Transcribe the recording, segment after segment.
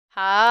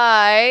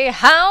Hi,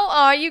 how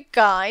are you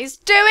guys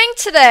doing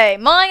today?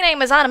 My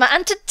name is Anima,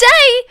 and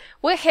today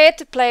we're here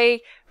to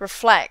play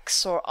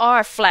Rflex, or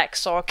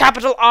Rflex, or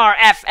capital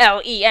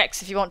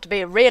Rflex if you want to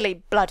be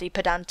really bloody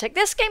pedantic.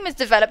 This game is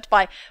developed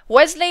by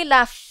Wesley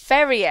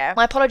Laferriere.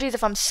 My apologies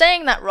if I'm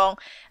saying that wrong,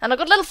 and I've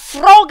got a little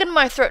frog in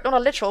my throat, not a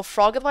literal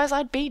frog, otherwise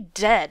I'd be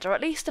dead, or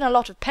at least in a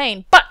lot of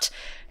pain. But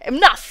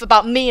enough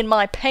about me and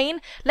my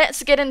pain,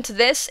 let's get into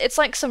this. It's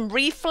like some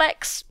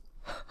Rflex.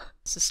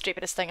 It's the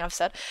stupidest thing I've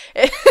said.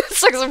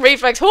 It's like some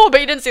Rflex. Oh,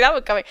 but you didn't see that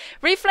one coming.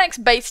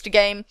 Rflex-based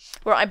game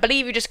where I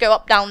believe you just go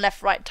up, down,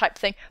 left, right type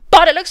thing.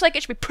 But it looks like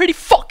it should be pretty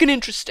fucking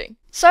interesting.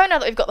 So now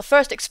that we've got the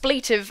first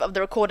expletive of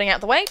the recording out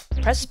the way,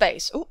 press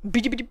space. Oh,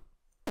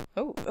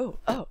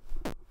 oh.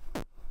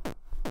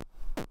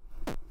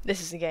 This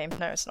is the game.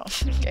 No, it's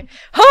not. Okay.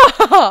 Ha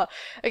ha ha!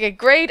 Okay,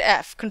 grade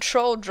F.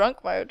 Control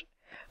drunk mode.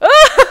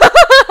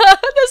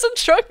 There's a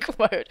drunk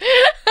mode.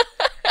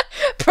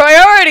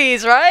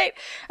 Priorities, right?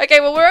 Okay,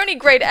 well, we're only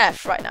grade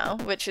F right now,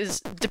 which is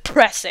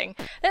depressing.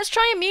 Let's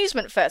try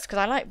amusement first, because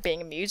I like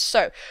being amused.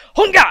 So,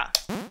 hunger!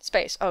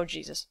 Space. Oh,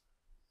 Jesus.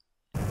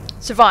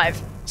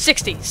 Survive.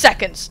 60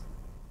 seconds.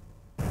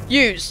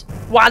 Use.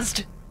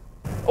 WASD.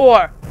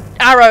 Or.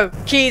 Arrow.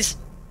 Keys.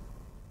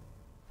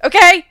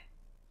 Okay?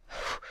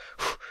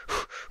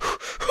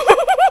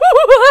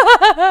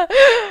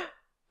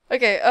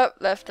 Okay, up,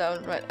 left,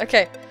 down, right.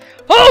 Okay.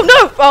 Oh,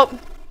 no! Oh!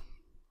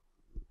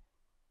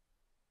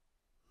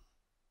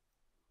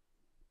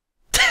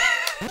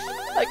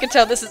 I can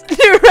tell this is a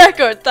new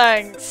record,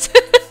 thanks.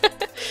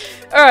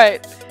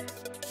 Alright.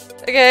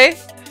 Okay.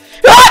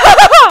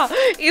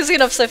 Easy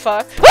enough so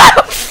far.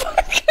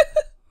 Fuck.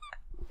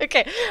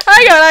 Okay.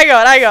 Hang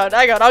on.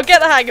 I'll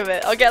get the hang of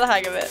it.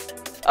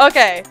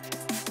 Okay.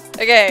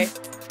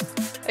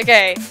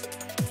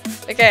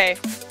 Okay.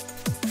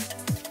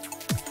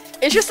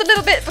 It's just a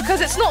little bit because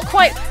it's not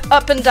quite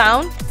up and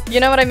down. You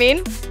know what I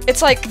mean?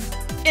 It's like,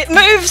 it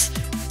moves.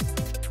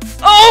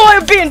 Oh, I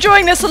would be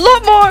enjoying this a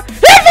lot more.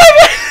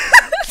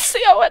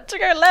 See, I went to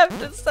go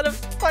left instead of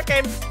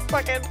fucking.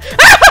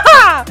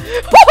 Ah!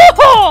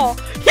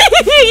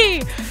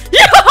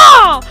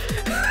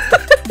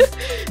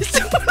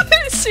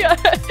 See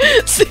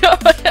how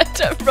I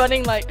ended up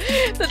running like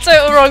the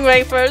total wrong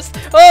way first.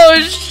 Oh,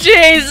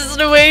 Jesus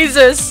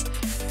Louises.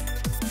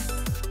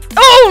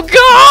 Oh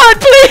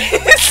God,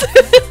 please!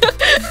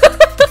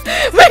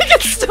 Make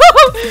it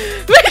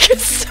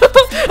stop!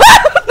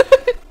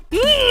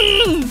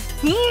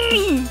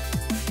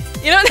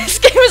 You know what this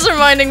game is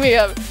reminding me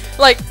of?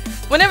 Like,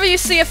 whenever you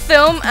see a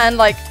film and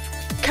like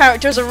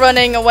characters are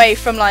running away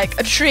from like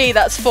a tree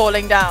that's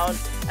falling down,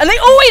 and they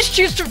always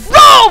choose to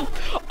run!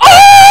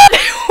 Oh!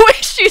 They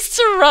always choose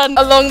to run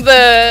along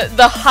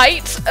the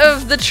height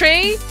of the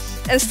tree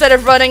instead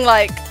of running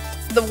like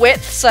the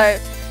width, so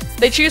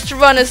they choose to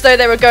run as though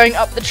they were going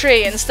up the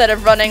tree instead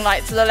of running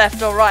like to the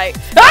left or right.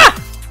 Ah!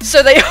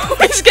 So they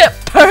always get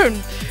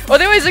pwned, or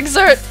they always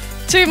exert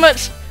too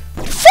much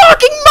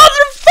fucking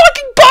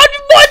motherfucking body.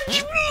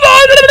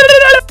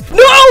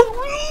 No!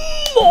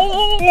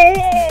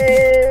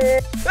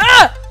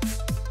 Ah!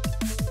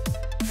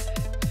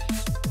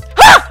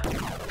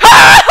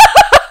 Ah!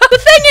 The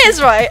thing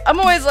is, right, I'm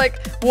always like,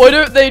 why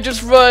don't they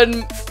just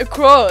run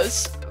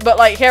across? But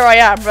like, here I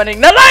am running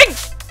the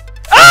length!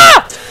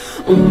 Ah!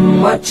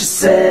 What you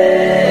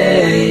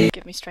say?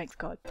 Give me strength,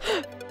 God.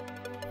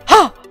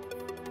 Ha!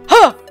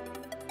 Ha!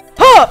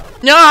 Ha!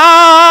 No!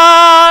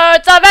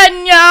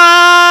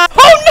 Savenya!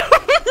 Oh no!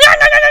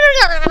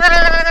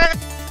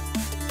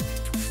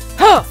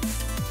 Ha!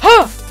 Ha!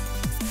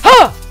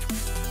 Ha!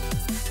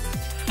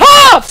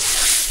 Ha!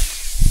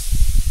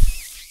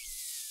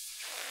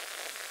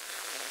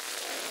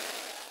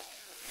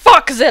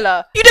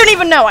 Fuckzilla! You don't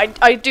even know,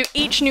 I do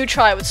each new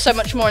try with so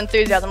much more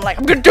enthusiasm, like,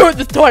 I'm gonna do it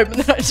this time,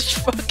 and then I just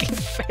fucking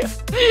fail.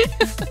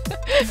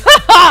 Ha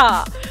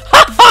ha!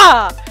 Ha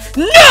ha!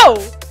 No!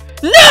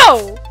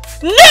 No!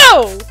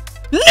 No!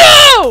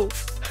 No!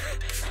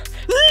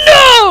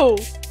 No!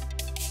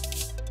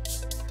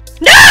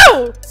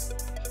 No!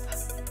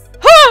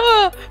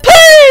 Ah,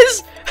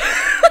 please!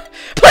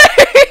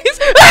 Please!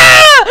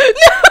 Ah!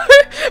 No!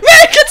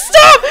 Make it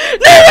stop!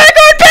 No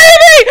record,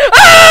 baby!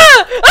 Ah!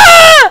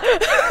 Ah!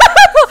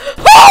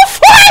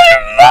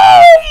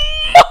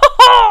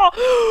 Oh,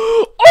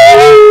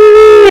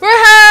 oh!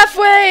 We're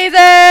halfway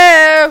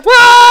there!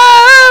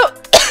 Whoa!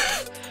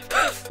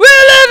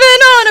 We're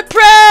living on a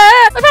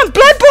prayer! I found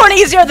Bloodborne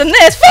easier than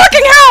this!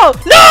 Fucking hell!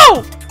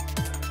 No!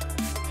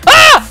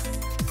 Ah!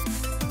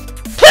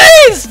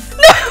 Please!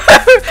 No!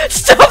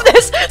 Stop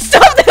this!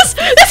 Stop this!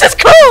 This is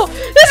cruel!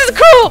 This is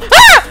cruel!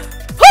 Ah!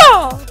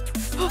 Oh!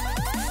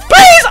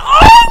 Please!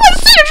 Oh!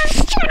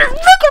 I'm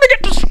gonna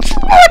get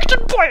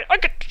distracted by it! I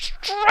get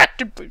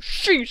distracted by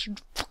sheesh.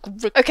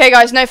 Okay,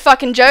 guys, no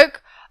fucking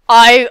joke.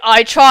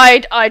 I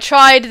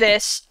tried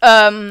this,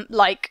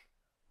 like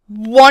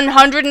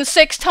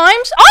 106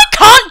 times. I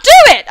can't do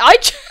it! I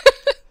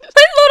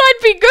thought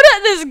I'd be good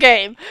at this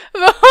game.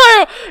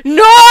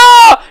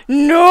 No!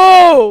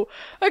 No!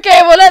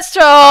 Okay, well, let's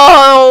try.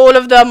 All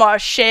of them are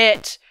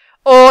shit.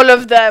 All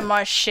of them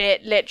are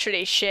shit.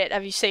 Literally shit.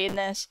 Have you seen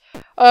this?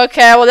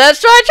 Okay, well let's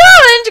try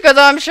challenge, because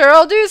I'm sure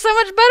I'll do so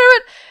much better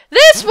at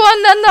this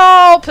one than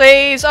no,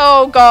 please.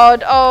 Oh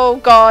God,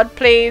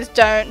 please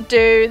don't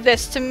do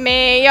this to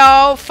me.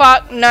 Oh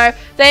fuck no.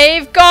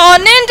 They've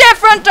gone in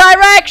different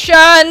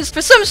directions.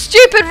 For some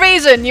stupid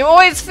reason, you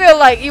always feel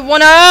like you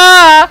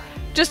wanna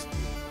just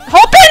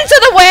hop into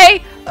the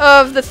way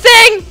of the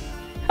thing.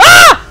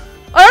 Ah!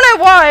 I don't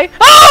know why.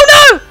 Oh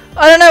no!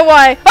 I don't know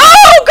why.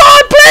 Oh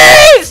God,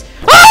 please!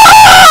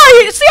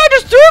 Ah! You see, I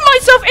just threw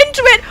myself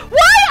into it.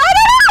 Why? I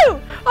don't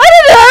know. I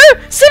don't know.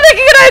 Seemed like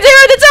a good idea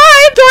at the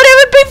time. Thought it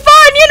would be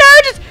fun, you know,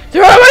 just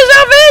throw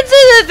myself into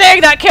the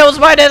thing that kills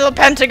my little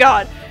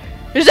Pentagon.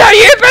 Is that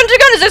you,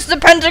 Pentagon? Is this the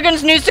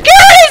Pentagon's new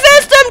security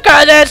system?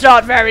 Because it's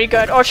not very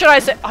good. Or should I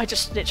say, I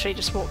just literally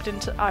just walked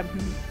into,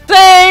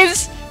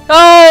 please.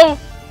 Oh,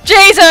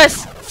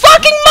 Jesus.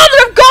 Fucking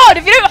mother of God.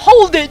 If you don't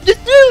hold it, just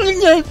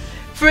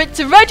for it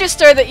to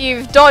register that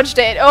you've dodged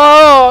it.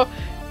 Oh,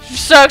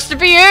 sucks to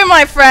be you,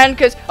 my friend,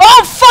 because...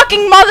 Oh,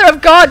 fucking mother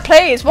of God,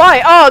 please.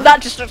 Why? Oh,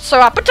 that just looks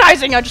so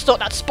appetizing. I just thought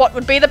that spot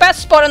would be the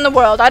best spot in the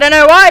world. I don't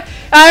know why.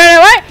 I don't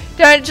know why.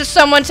 Don't just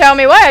someone tell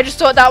me why. I just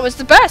thought that was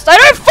the best. I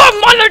don't fuck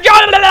mother...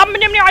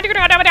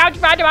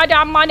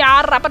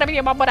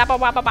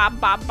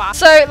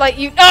 So, like,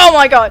 you... Oh,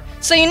 my God.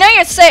 So, you know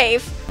you're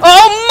safe.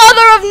 Oh,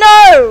 mother of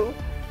no!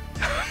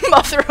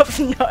 Mother of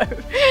no.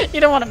 You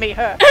don't want to meet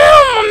her.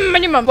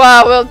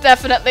 Well, we'll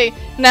definitely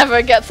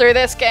never get through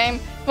this game.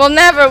 We'll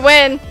never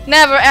win.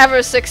 Never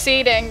ever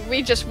succeeding.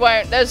 We just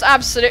won't. There's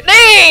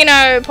absolutely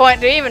no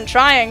point to even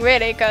trying,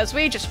 really, because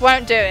we just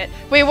won't do it.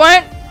 We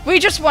won't. We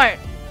just won't.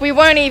 We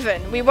won't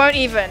even. We won't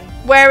even.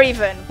 Where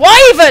even?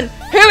 Why even?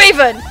 Who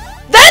even?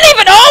 Then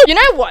even? Oh! You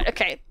know what?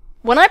 Okay.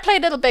 When I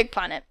played Little Big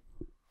Planet,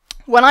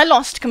 when I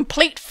lost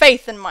complete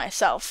faith in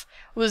myself,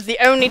 was the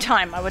only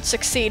time I would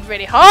succeed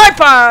really hard.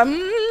 I'm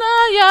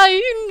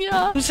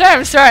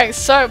sorry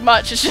so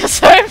much. It's just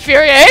so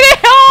infuriating.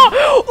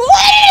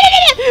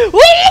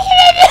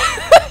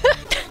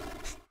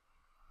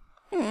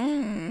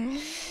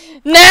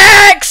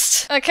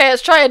 Next! Okay,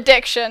 let's try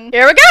addiction.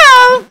 Here we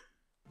go!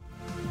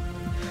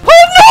 Oh no!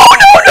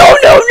 No!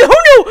 Oh no!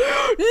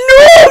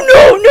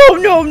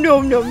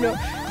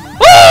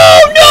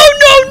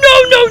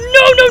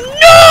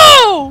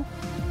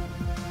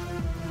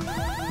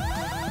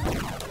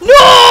 No,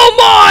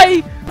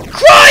 my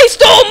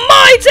Christ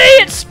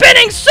almighty! It's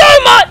spinning so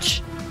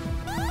much!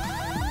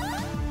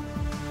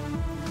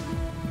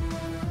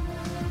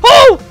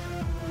 Oh!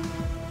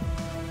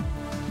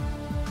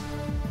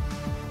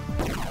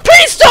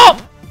 Please stop!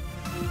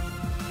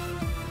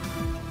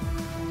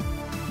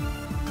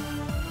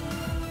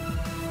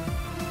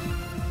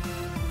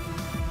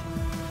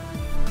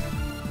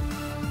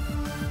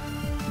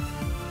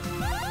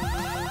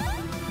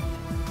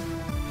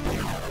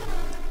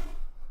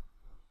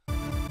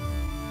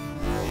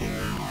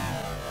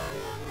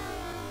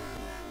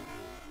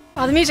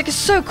 Oh, the music is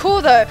so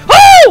cool though.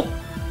 Oh!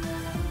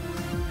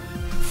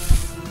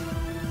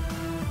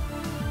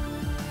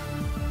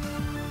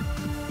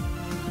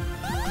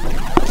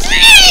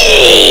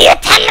 You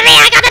tell me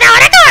I got an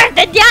order,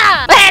 did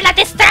ya? Well, that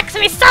distracts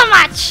me so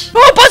much.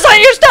 Oh, Buzz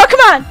Lightyear, Star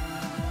Command!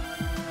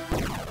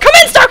 Come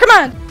in, Star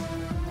Command!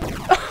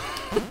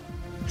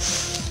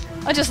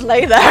 I just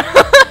lay there,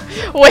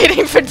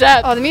 waiting for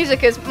death. Oh, the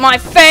music is my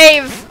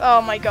fave.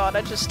 Oh my God,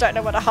 I just don't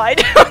know where to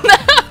hide. I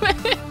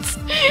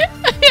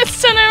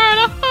just don't know where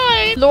to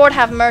hide. Lord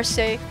have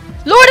mercy.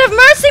 Lord have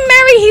mercy,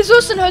 Mary,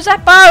 Jesus, and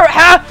Joseph.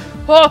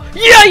 Oh,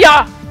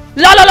 yeah.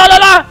 La la la la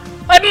la.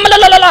 La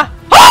la la la.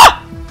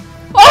 Ah!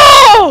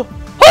 Oh!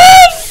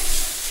 Oh!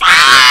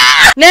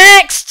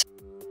 Next!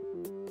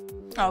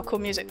 Oh, cool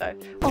music though.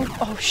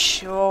 Oh,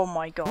 oh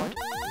my God.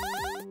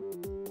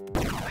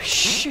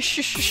 Shush.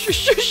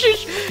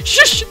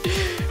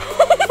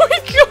 Oh my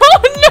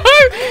God, no!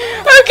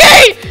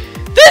 Okay!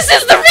 This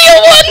is the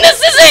real one!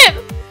 This is it!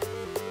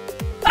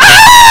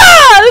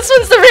 Ah! This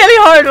one's the really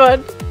hard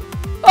one.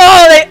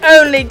 Oh, they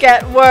only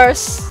get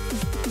worse.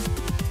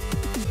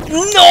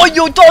 No,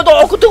 you don't.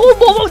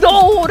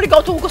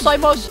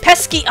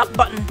 Pesky up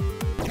button.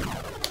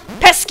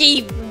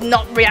 Pesky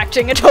not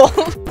reacting at all.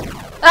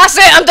 That's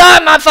it, I'm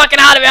done, I'm fucking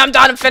out of it, I'm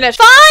done, I'm finished.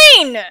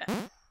 Fine!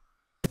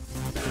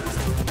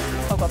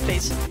 Oh God,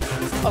 please.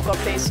 Oh God,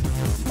 please.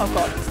 Oh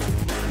God.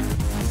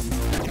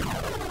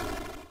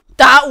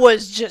 That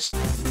was just...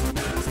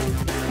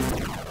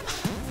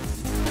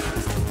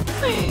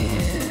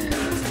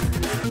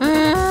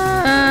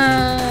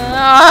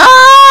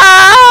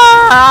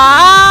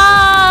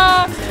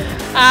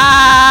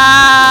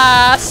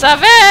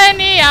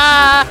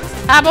 Savenia,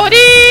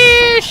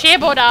 Abodi,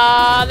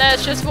 Shiboda.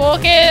 Let's just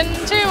walk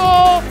into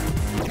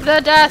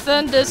the death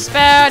and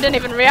despair. I didn't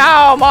even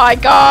oh my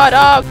God.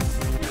 Oh.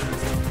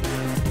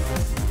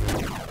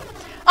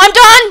 I'm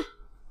done.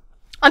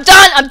 I'm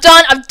done. I'm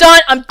done. I'm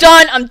done. I'm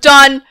done. I'm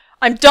done.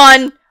 I'm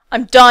done.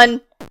 I'm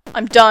done.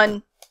 I'm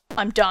done.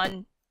 I'm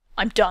done.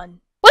 I'm done.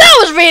 Well, that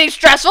was really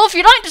stressful. If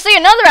you'd like to see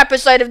another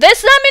episode of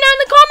this, let me know in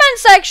the comment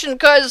section,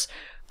 because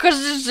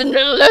Because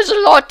there's a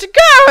lot to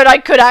go, and I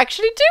could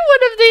actually do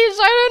one of these.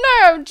 I don't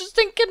know. I'm just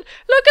thinking,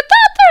 look at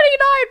that,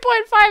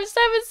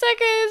 39.57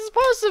 seconds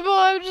possible.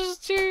 I'm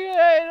just too...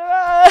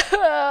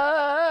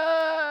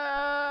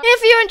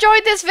 If you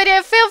enjoyed this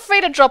video, feel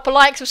free to drop a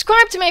like,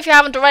 subscribe to me if you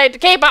haven't already to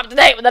keep up to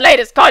date with the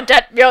latest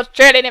content of yours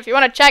truly, and if you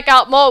want to check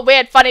out more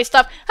weird, funny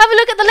stuff, have a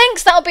look at the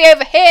links. That'll be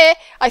over here,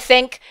 I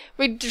think.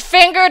 We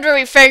finger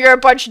a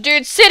bunch of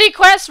dudes. City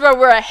quest, where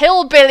we're a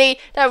hillbilly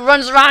that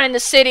runs around in the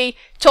city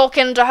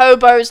talking to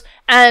hobos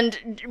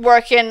and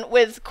working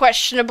with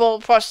questionable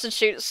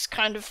prostitutes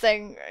kind of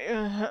thing.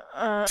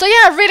 So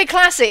yeah, really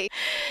classy.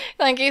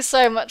 Thank you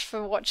so much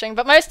for watching,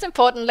 but most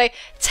importantly,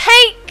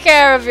 take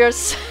care of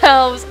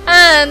yourselves,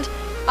 and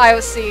I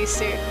will see you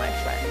soon, my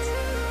friends.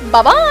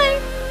 Bye bye.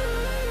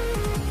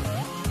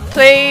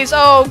 Please,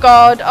 oh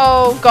god,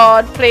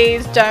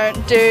 please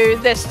don't do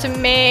this to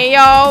me.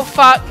 Oh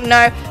fuck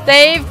no,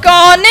 they've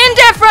gone in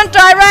different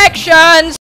directions.